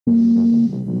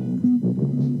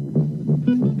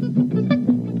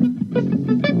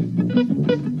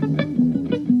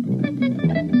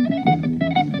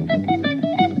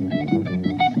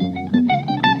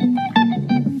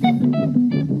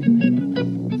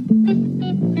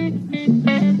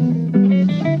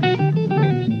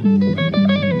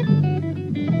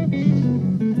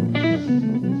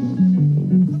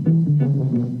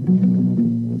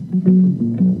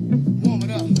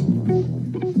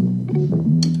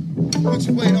Put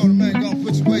your weight on it, man. Go on,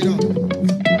 put your weight on it.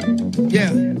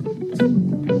 Yeah.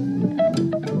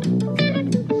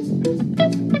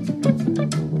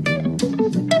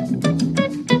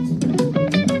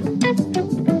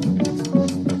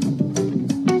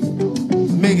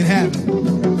 Make it happen.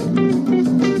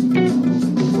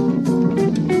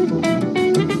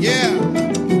 Yeah.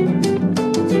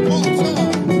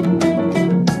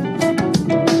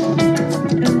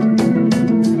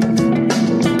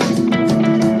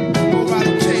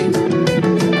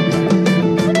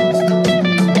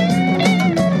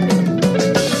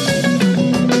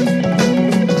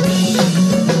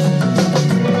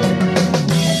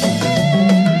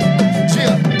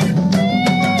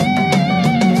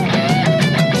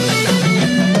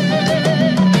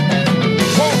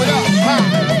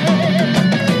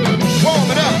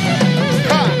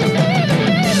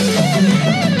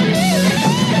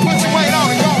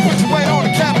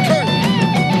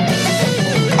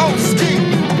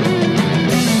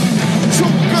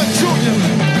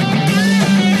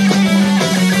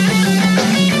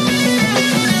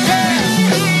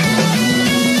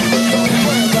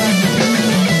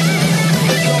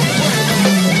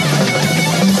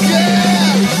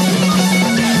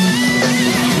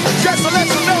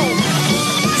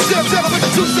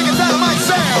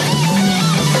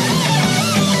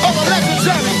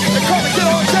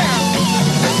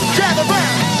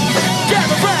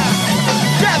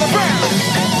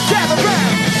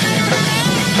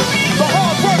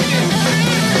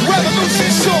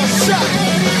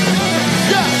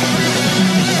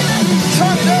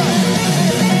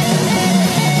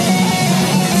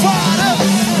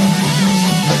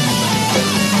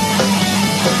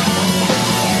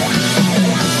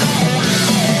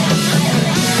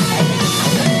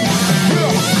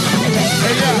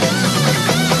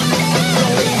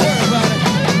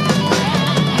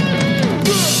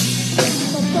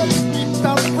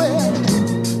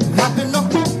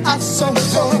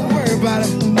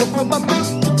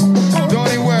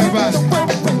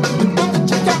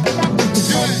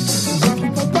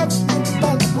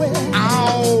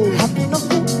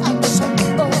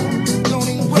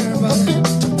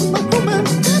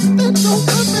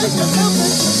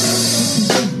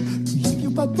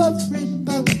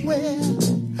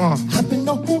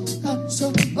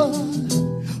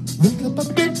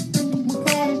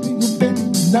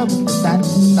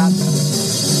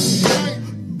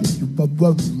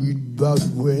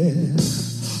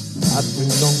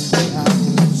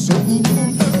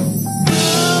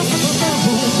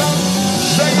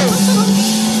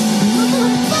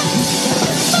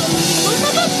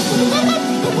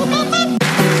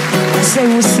 Say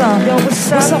what's up, yo,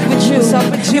 what's up with you? What's up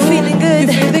with you? You feeling good?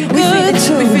 You feeling good? We feel it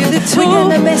too. We feel it too. We're in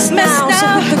the mess now, so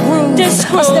with the groove. I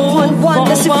step on one,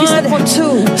 let's if you step on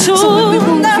two. So when we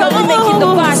move, yo, we making the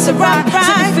vibes so right.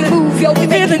 So if we move, yo, we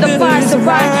making the vibes so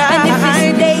right. And if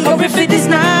it's day or if it is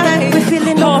night, we're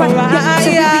feeling alright. So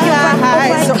we be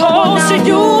alright. So come on now.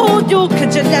 You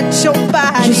could you let your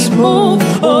body just move?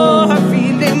 Oh, I'm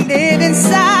feeling it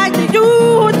inside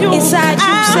you. Inside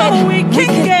you said we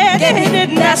can get it.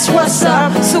 That's what's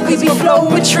up. So we be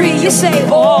flowing tree. You say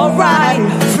alright.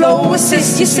 Flow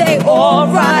assist. You say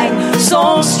alright.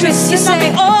 Songstress. You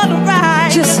say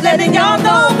alright. Just letting y'all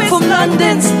know from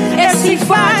London's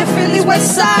SC5 to Philly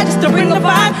West Side, just to bring the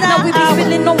vibe. Now we be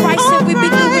feeling alright. So we be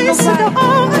doing alright.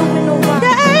 Doing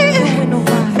alright. Doing alright.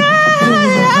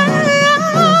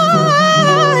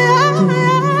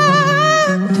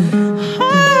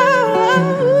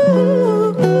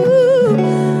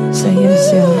 Say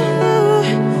yes,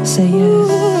 yeah. Say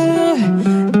yes.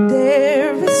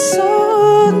 There is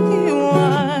only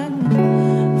one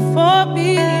for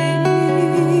me.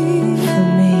 For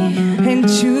me. And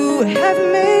you have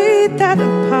made that a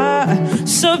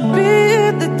possibility.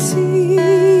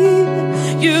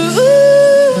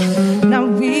 Now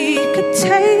we could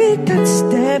take that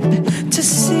step to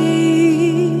see.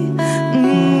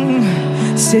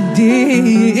 Said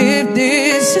if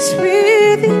this is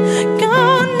really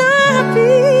gonna be,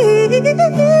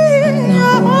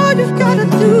 all you gotta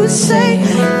do is say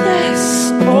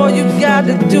yes. All you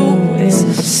gotta do is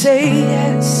say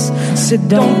yes. So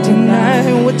don't deny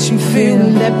what you feel.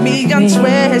 Let me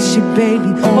undress you,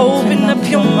 baby. Open up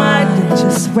your mind and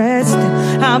just rest.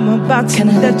 I'm about to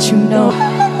let you know.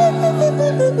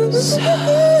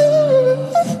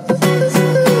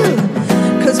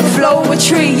 Cause we flow with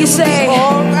tree, you say.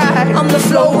 Alright. I'm the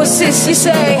flow assist, you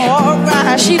say.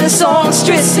 Alright. She the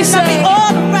songstress, you say.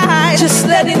 Alright. Just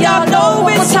letting y'all know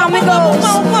one time it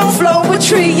goes. Flow with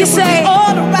tree, you say.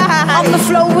 Alright. I'm the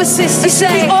flow assist, you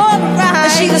say.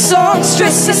 Alright. She the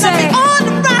songstress, you say.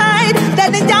 Alright.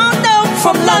 Letting y'all know.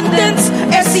 From London's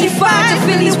SC5 to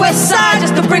Philly's West Side,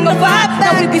 just to bring a vibe.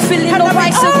 Now we be feeling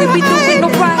alright, so we be doing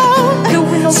alright,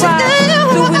 doing alright,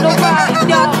 doing alright,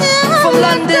 y'all. From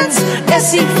London's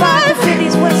SC5 to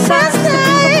Philly's West Side, just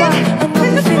to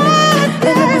bring a vibe.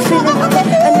 And now we feeling,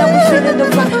 and now we feeling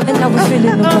alright, and now we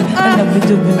feeling alright, and now we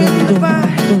doing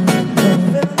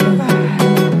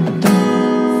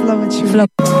Flow with you. flow.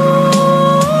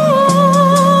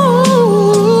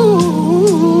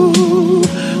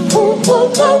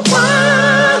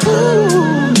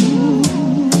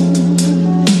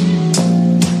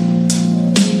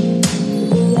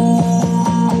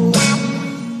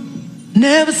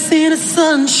 Never seen the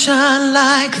sunshine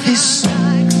like this.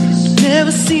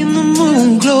 Never seen the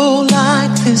moon glow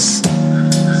like this.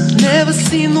 Never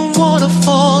seen the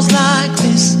waterfalls like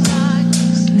this.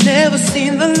 Never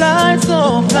seen the lights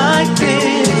off like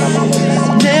this.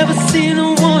 Never seen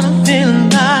a woman feeling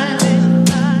like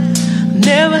this.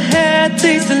 Never had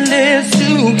taste and lips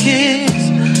to kiss.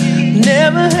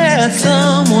 Never had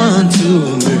someone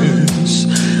to miss.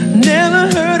 Never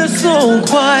heard a song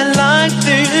quite like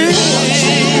this.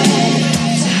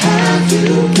 Have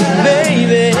you,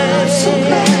 baby? I'm so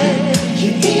glad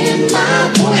you're in my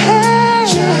world.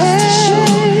 Just as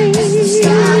sure as the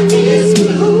sky is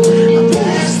blue, I'm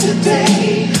blessed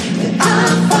today that I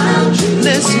found you.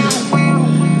 Listen,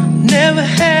 never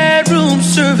had room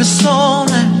service all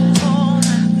night.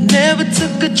 Never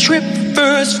took a trip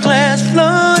first class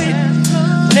flight.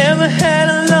 Never had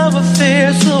a love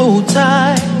affair so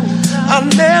tight. I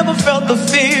never felt the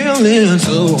feeling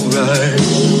so right.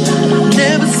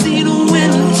 Never seen a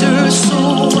winter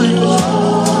so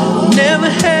wet. Never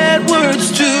had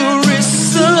words to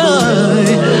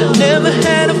recite. Never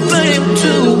had a flame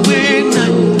to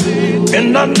ignite.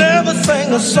 And I never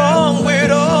sang a song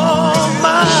with all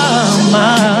my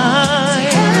mind.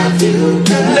 Have you,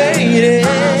 lady?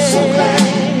 I'm so glad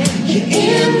you're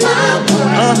in my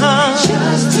world.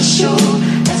 Just as sure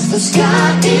as the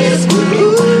sky is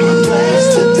blue, I'm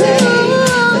blessed today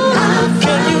that I found.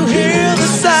 Can you hear the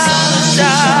sound?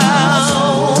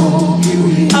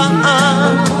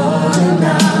 I'm calling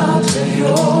out to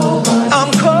your body.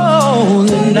 I'm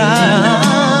calling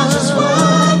out. Just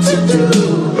what to do.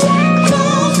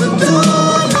 Close the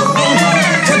door.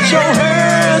 Put your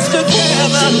hands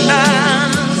together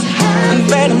now and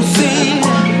let them see.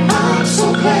 I'm so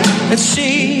glad that she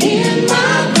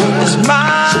is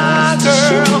my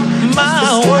girl, my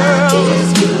world,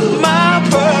 my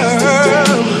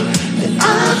pearl.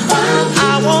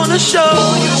 I wanna show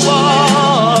you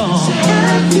all.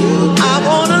 I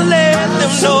wanna let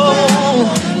them know.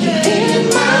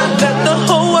 Let the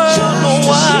whole world know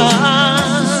why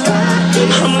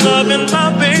I'm loving my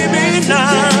baby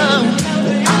now.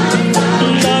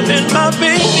 Loving my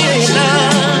baby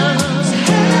now.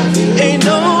 Ain't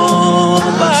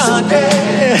nobody.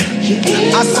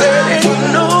 I said ain't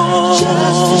no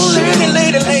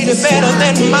lady better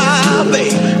than my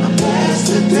baby.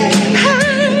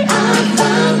 Hey.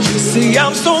 See,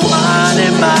 I'm so mighty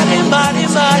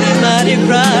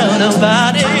proud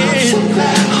about it.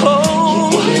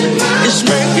 Oh, it's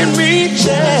making me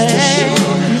dance.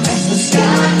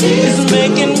 It's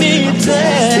making me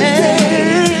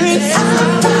dance.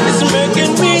 It's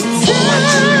making me dance.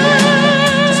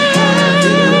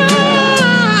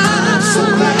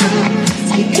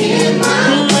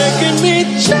 Making me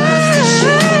change.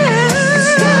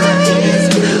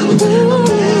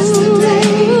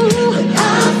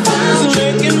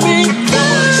 Making me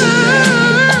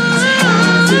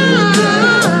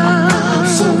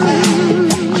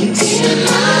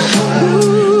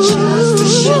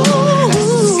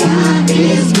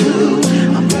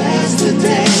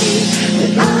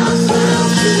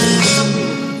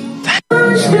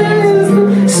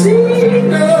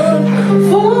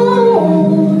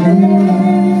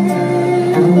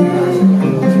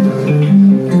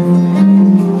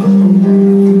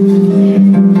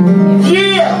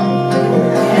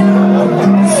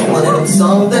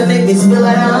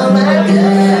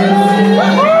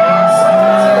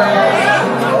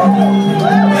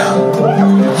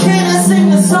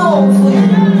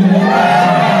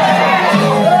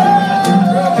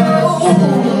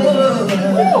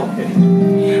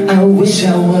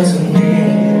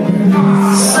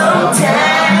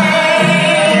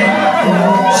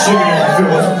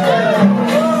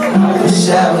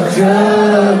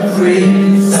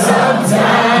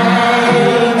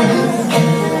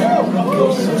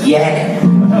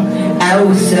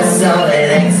all that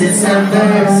exits and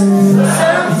bursts.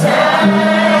 Sometimes,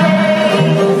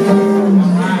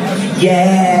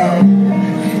 yeah,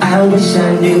 I wish I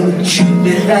knew the truth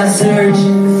without search.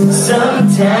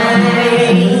 Sometimes,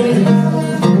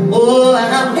 oh,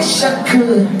 I wish I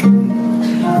could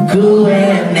go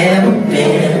where I've never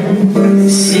been,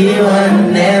 see what I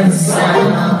never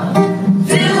saw,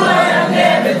 do what I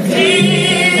never did.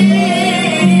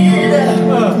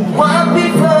 Walk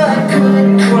before I could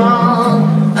crawl,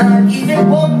 I'd even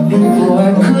walk before I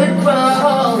could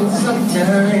crawl.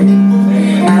 Sometimes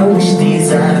I wish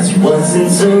these eyes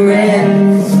wasn't so red.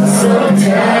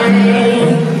 Sometimes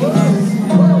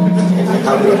I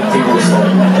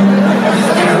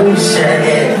wish I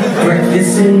had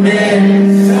breakfast in bed.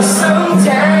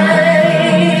 Sometimes,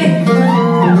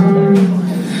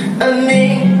 I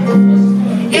mean,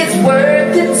 it's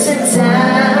worth it since I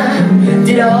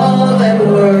did all that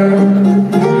work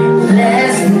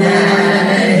last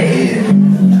night.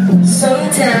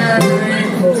 Sometimes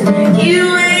you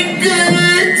ain't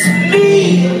good to me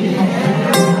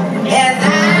as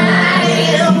I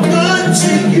am good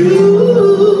to you.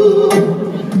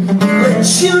 But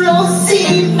you don't see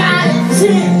my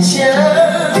intention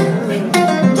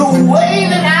the way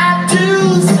that I do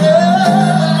so.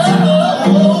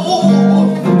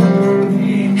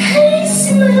 Hey,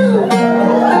 smooth,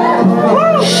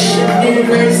 should be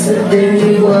nicer than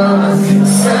you are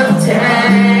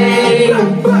sometime.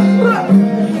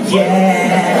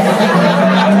 Yeah,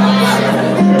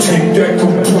 take that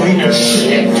complainer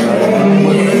shit.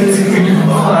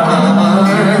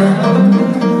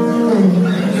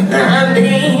 I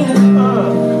mean,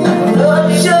 I thought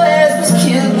your ass was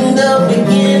cute in the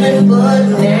beginning, but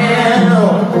now,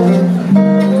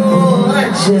 oh, I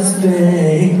just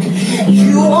think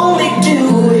you only do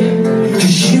it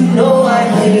 'cause you know I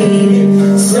hate it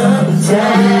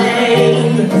sometimes.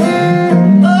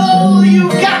 Oh, you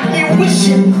got me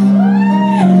wishing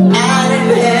I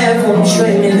didn't have one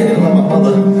training in my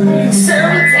mother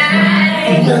sometimes.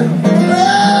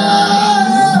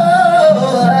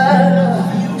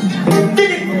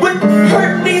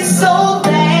 Hurt me so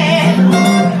bad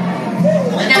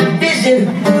when I vision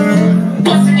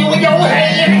busting you in your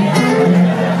head.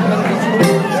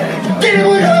 Then it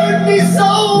would hurt me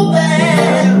so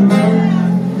bad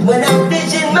when I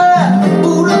vision my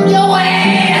boot up your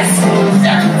ass.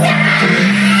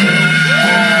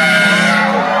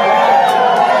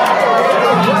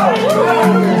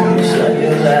 Shut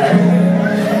your life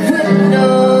with no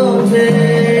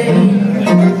pain.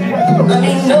 I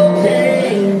mean no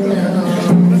pain.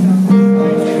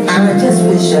 I just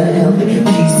wish I held the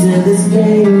keys to this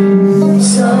game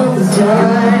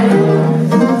sometime.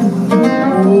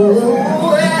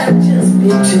 Oh, I just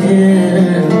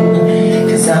pretend,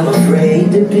 'cause I'm afraid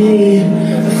to be,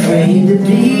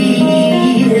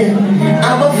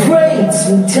 I'm afraid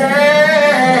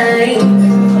sometimes.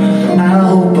 I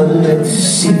hope I live to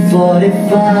see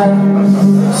 45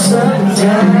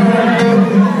 sometime.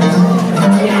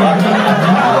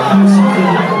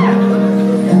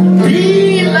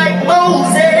 Be like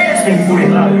Moses,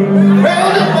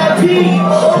 round up my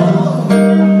people,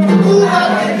 move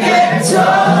up the ghetto,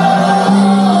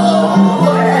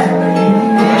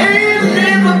 and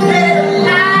live a better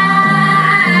life.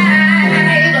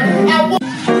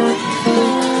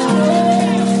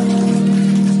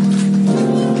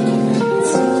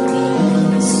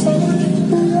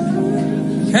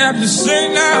 Have you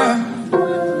seen her?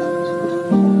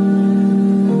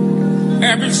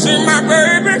 Have you seen my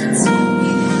baby?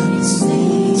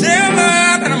 Tell her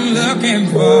that I'm looking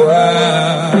for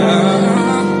her.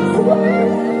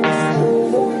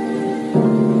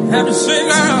 Have you seen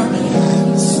her?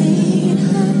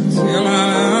 Tell her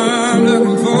I'm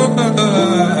looking for her.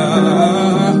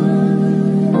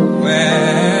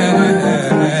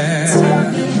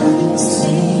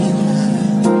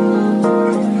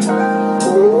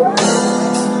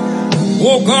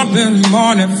 Woke up in the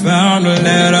morning, found a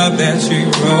letter that she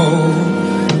wrote.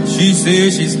 She says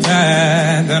she's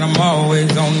tired, that I'm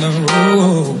always on the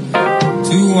road.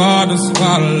 Too hard to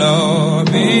swallow,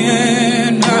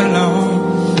 being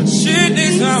alone. She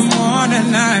needs someone at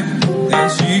night that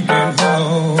she can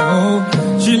hold.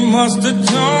 She must have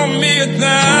told me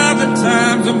 1,000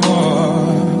 times or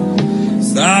more.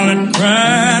 Silent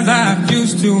cries I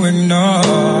used to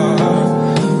ignore.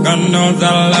 God knows I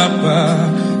love her,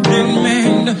 didn't mean